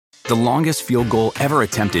The longest field goal ever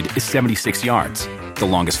attempted is 76 yards. The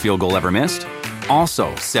longest field goal ever missed?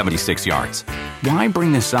 Also 76 yards. Why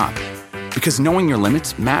bring this up? Because knowing your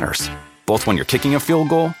limits matters, both when you're kicking a field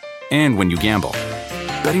goal and when you gamble.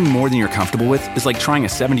 Betting more than you're comfortable with is like trying a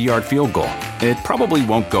 70-yard field goal. It probably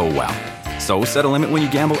won't go well. So set a limit when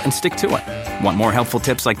you gamble and stick to it. Want more helpful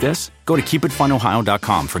tips like this? Go to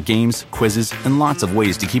keepitfunohio.com for games, quizzes, and lots of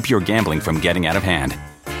ways to keep your gambling from getting out of hand.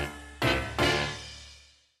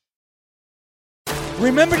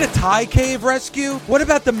 Remember the Thai cave rescue? What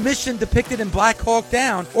about the mission depicted in Black Hawk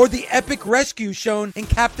Down or the epic rescue shown in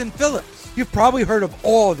Captain Phillips? You've probably heard of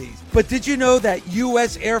all of these, but did you know that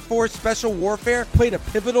U.S. Air Force Special Warfare played a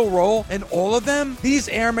pivotal role in all of them? These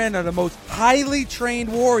airmen are the most highly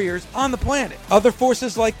trained warriors on the planet. Other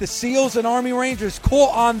forces like the SEALs and Army Rangers call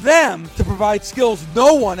on them to provide skills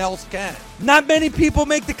no one else can. Not many people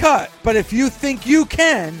make the cut, but if you think you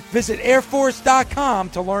can, visit airforce.com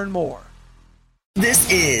to learn more.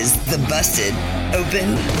 This is the Busted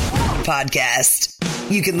Open Podcast.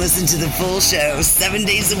 You can listen to the full show 7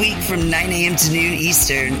 days a week from 9 a.m. to noon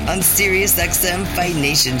Eastern on Sirius XM Fight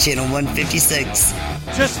Nation Channel 156.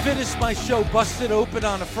 Just finished my show, Busted Open,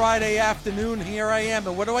 on a Friday afternoon. Here I am,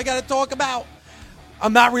 and what do I got to talk about?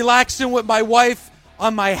 I'm not relaxing with my wife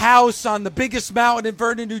on my house on the biggest mountain in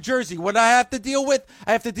Vernon, New Jersey. What do I have to deal with?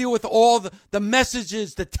 I have to deal with all the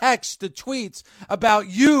messages, the texts, the tweets about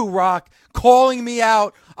you, Rock, calling me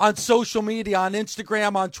out on social media, on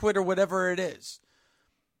Instagram, on Twitter, whatever it is.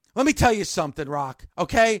 Let me tell you something, Rock,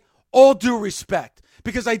 okay? All due respect,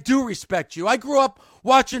 because I do respect you. I grew up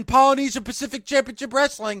watching Polynesian Pacific Championship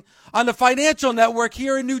Wrestling on the Financial Network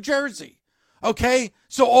here in New Jersey, okay?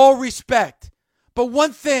 So all respect. But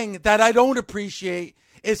one thing that I don't appreciate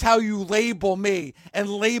is how you label me and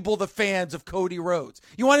label the fans of Cody Rhodes.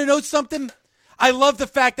 You want to know something? I love the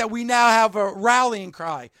fact that we now have a rallying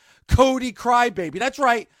cry. Cody Crybaby. That's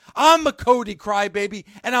right. I'm a Cody Crybaby,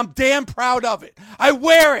 and I'm damn proud of it. I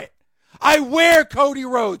wear it. I wear Cody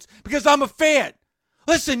Rhodes because I'm a fan.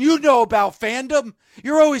 Listen, you know about fandom.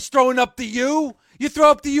 You're always throwing up the U. You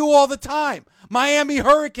throw up the U all the time. Miami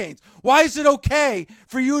Hurricanes. Why is it okay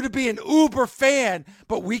for you to be an Uber fan,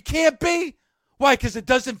 but we can't be? Why? Because it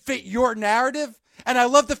doesn't fit your narrative? And I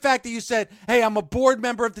love the fact that you said, hey, I'm a board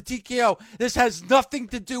member of the TKO. This has nothing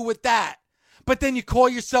to do with that. But then you call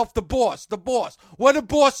yourself the boss, the boss. What do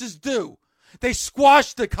bosses do? They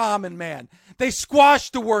squash the common man. They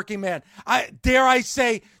squash the working man. Dare I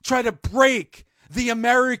say, try to break the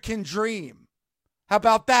American dream. How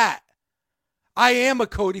about that? I am a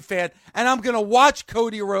Cody fan, and I'm going to watch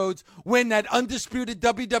Cody Rhodes win that undisputed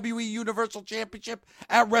WWE Universal Championship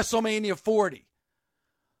at WrestleMania 40.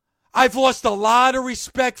 I've lost a lot of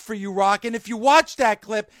respect for you, Rock, and if you watch that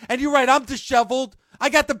clip, and you're right, I'm disheveled. I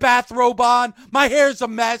got the bathrobe on. My hair's a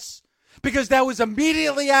mess because that was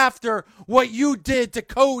immediately after what you did to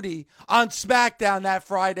Cody on SmackDown that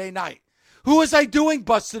Friday night. Who was I doing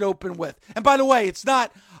Busted Open with? And by the way, it's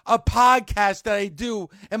not a podcast that I do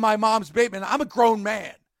in my mom's basement. I'm a grown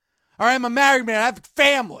man. All right, I'm a married man. I have a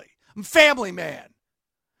family. I'm a family man.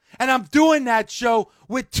 And I'm doing that show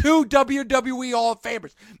with two WWE Hall of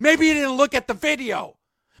Famers. Maybe you didn't look at the video.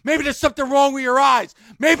 Maybe there's something wrong with your eyes.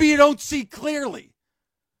 Maybe you don't see clearly.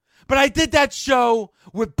 But I did that show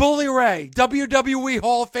with Bully Ray, WWE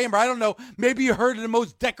Hall of Famer. I don't know, maybe you heard of the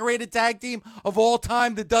most decorated tag team of all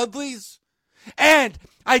time, the Dudleys. And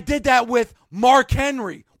I did that with Mark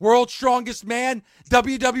Henry, World's Strongest Man,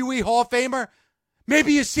 WWE Hall of Famer.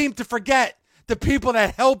 Maybe you seem to forget the people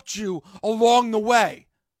that helped you along the way.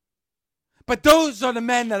 But those are the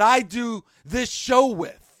men that I do this show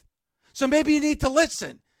with. So maybe you need to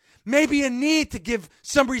listen. Maybe you need to give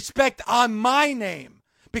some respect on my name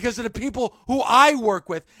because of the people who I work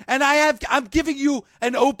with. And I'm giving you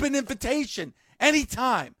an open invitation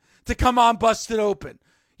anytime to come on Busted Open.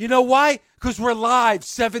 You know why? Because we're live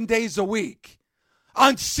 7 days a week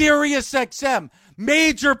on Sirius XM,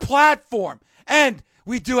 major platform. And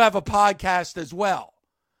we do have a podcast as well.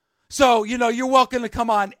 So, you're welcome to come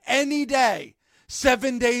on any day,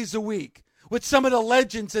 7 days a week, with some of the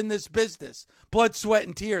legends in this business. Blood, sweat,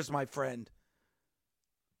 and tears, my friend.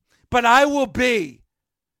 But I will be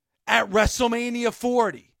at WrestleMania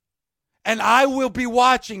 40, and I will be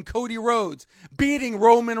watching Cody Rhodes beating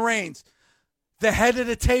Roman Reigns, the head of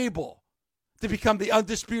the table, to become the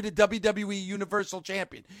undisputed WWE Universal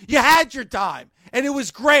Champion. You had your time, and it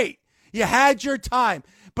was great. You had your time,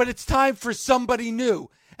 but it's time for somebody new,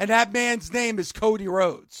 and that man's name is Cody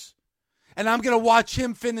Rhodes. And I'm going to watch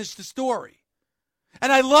him finish the story.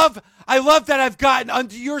 And I love that I've gotten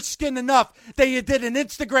under your skin enough that you did an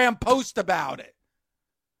Instagram post about it.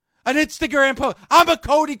 An Instagram post. I'm a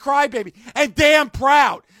Cody crybaby and damn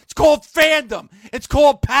proud. It's called fandom. It's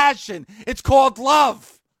called passion. It's called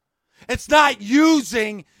love. It's not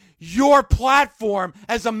using your platform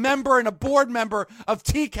as a member and a board member of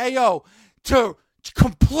TKO to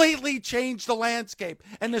completely change the landscape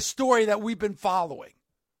and the story that we've been following.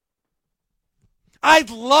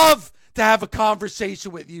 I'd love to have a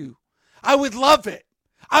conversation with you. I would love it.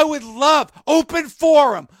 I would love open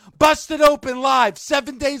forum, Busted Open live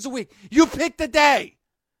 7 days a week. You pick the day.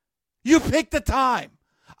 You pick the time.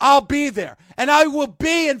 I'll be there. And I will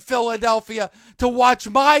be in Philadelphia to watch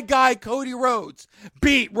my guy Cody Rhodes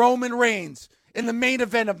beat Roman Reigns in the main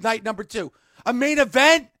event of night number 2. A main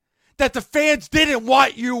event that the fans didn't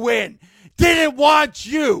want you in. Didn't want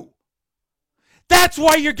you. That's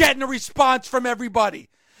why you're getting a response from everybody.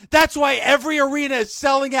 That's why every arena is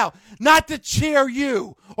selling out. Not to cheer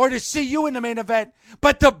you or to see you in the main event,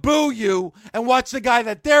 but to boo you and watch the guy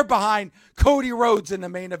that they're behind, Cody Rhodes, in the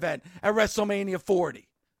main event at WrestleMania 40.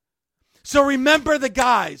 So remember the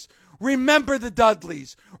guys. Remember the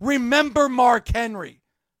Dudleys. Remember Mark Henry.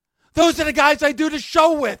 Those are the guys I do the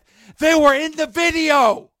show with. They were in the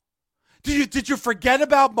video. Did you forget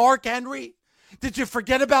about Mark Henry? Did you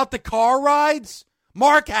forget about the car rides?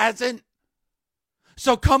 Mark hasn't.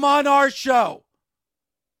 So come on our show.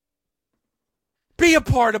 Be a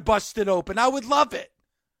part of Busted Open. I would love it.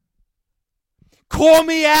 Call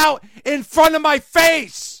me out in front of my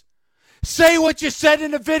face. Say what you said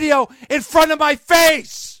in the video in front of my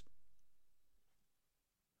face.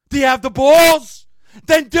 Do you have the balls?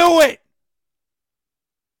 Then do it.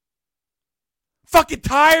 Fucking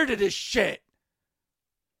tired of this shit.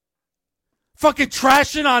 Fucking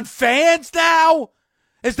trashing on fans now?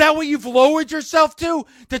 Is that what you've lowered yourself to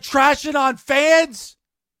trashing on fans?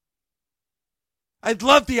 I'd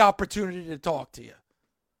love the opportunity to talk to you.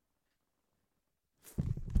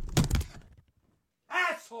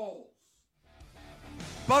 Assholes!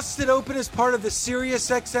 Busted Open is part of the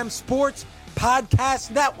SiriusXM Sports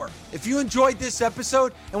Podcast Network. If you enjoyed this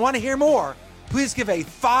episode and want to hear more, please give a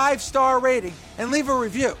 5-star rating and leave a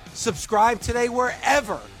review. Subscribe today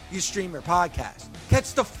wherever you stream your podcast.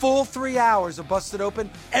 Catch the full 3 hours of Busted Open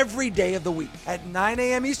every day of the week at 9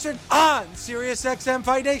 a.m. Eastern on SiriusXM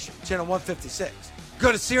Fight Nation, channel 156.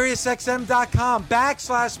 Go to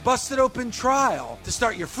SiriusXM.com/Busted Open Trial to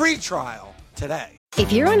start your free trial today.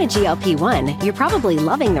 If you're on a GLP-1, you're probably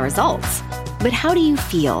loving the results. But how do you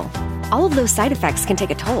feel? All of those side effects can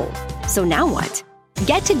take a toll. So now what?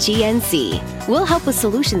 Get to GNC. We'll help with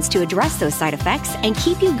solutions to address those side effects and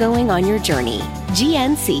keep you going on your journey.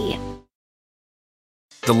 GNC.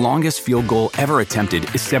 The longest field goal ever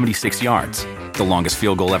attempted is 76 yards. The longest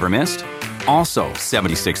field goal ever missed? Also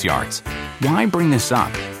 76 yards. Why bring this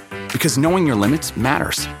up? Because knowing your limits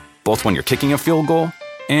matters, both when you're kicking a field goal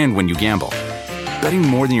and when you gamble. Betting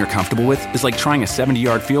more than you're comfortable with is like trying a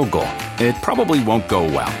 70-yard field goal. It probably won't go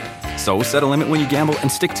well. So set a limit when you gamble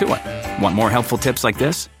and stick to it. Want more helpful tips like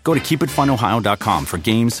this? Go to keepitfunohio.com for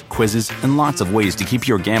games, quizzes, and lots of ways to keep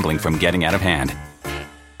your gambling from getting out of hand.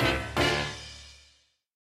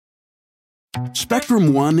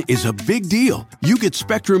 Spectrum One is a big deal. You get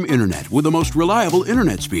Spectrum Internet with the most reliable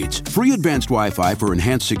internet speeds, free advanced Wi-Fi for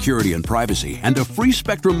enhanced security and privacy, and a free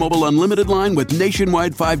Spectrum Mobile Unlimited line with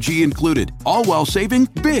nationwide 5G included, all while saving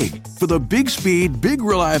big. For the big speed, big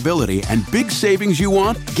reliability, and big savings you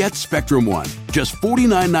want, get Spectrum One. Just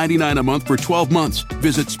 $49.99 a month for 12 months.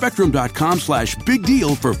 Visit spectrum.com/big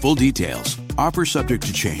deal for full details. Offer subject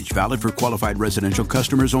to change. Valid for qualified residential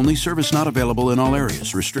customers only. Service not available in all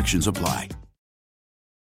areas. Restrictions apply.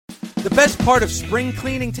 The best part of spring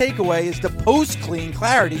cleaning takeaway is the post-clean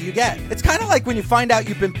clarity you get. It's kind of like when you find out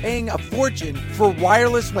you've been paying a fortune for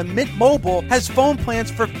wireless when Mint Mobile has phone plans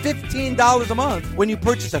for $15 a month when you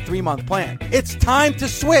purchase a 3-month plan. It's time to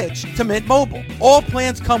switch to Mint Mobile. All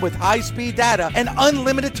plans come with high-speed data and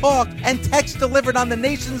unlimited talk and text delivered on the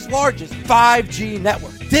nation's largest 5G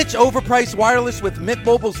network. Ditch overpriced wireless with Mint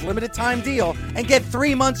Mobile's limited time deal and get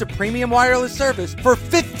 3 months of premium wireless service for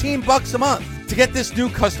 $15 a month. To get this new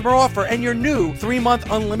customer offer and your new 3-month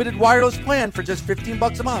unlimited wireless plan for just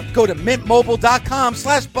 $15 a month, go to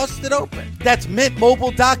mintmobile.com/bustedopen. That's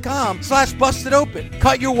mintmobile.com/bustedopen.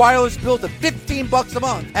 Cut your wireless bill to $15 a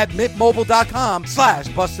month at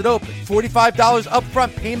mintmobile.com/bustedopen. $45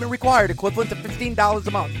 upfront payment required, equivalent to $15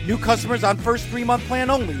 a month. New customers on first 3-month plan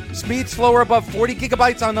only. Speed slower above 40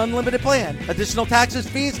 gigabytes on unlimited plan. Additional taxes,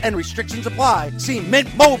 fees, and restrictions apply. See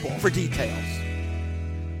Mint Mobile for details.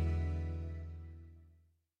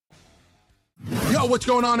 Yo, what's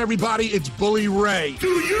going on, everybody? It's Bully Ray. Do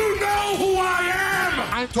you know who I am?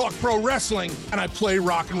 I talk pro wrestling, and I play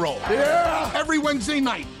rock and roll. Yeah! Every Wednesday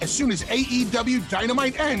night, as soon as AEW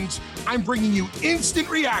Dynamite ends, I'm bringing you instant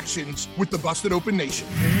reactions with the Busted Open Nation.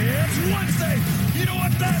 It's Wednesday! You know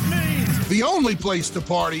what that means! The only place to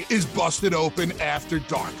party is Busted Open After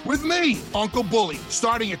Dark. With me, Uncle Bully,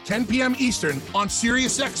 starting at 10 p.m. Eastern on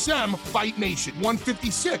SiriusXM Fight Nation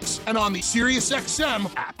 156 and on the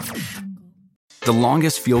SiriusXM app. The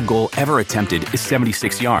longest field goal ever attempted is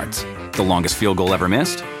 76 yards. The longest field goal ever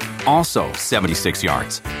missed? Also 76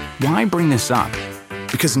 yards. Why bring this up?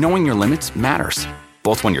 Because knowing your limits matters,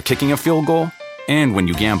 both when you're kicking a field goal and when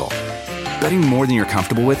you gamble. Betting more than you're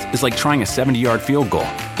comfortable with is like trying a 70-yard field goal.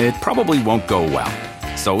 It probably won't go well.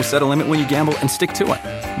 So set a limit when you gamble and stick to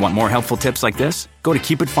it. Want more helpful tips like this? Go to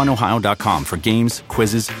keepitfunohio.com for games,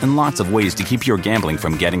 quizzes, and lots of ways to keep your gambling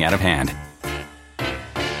from getting out of hand.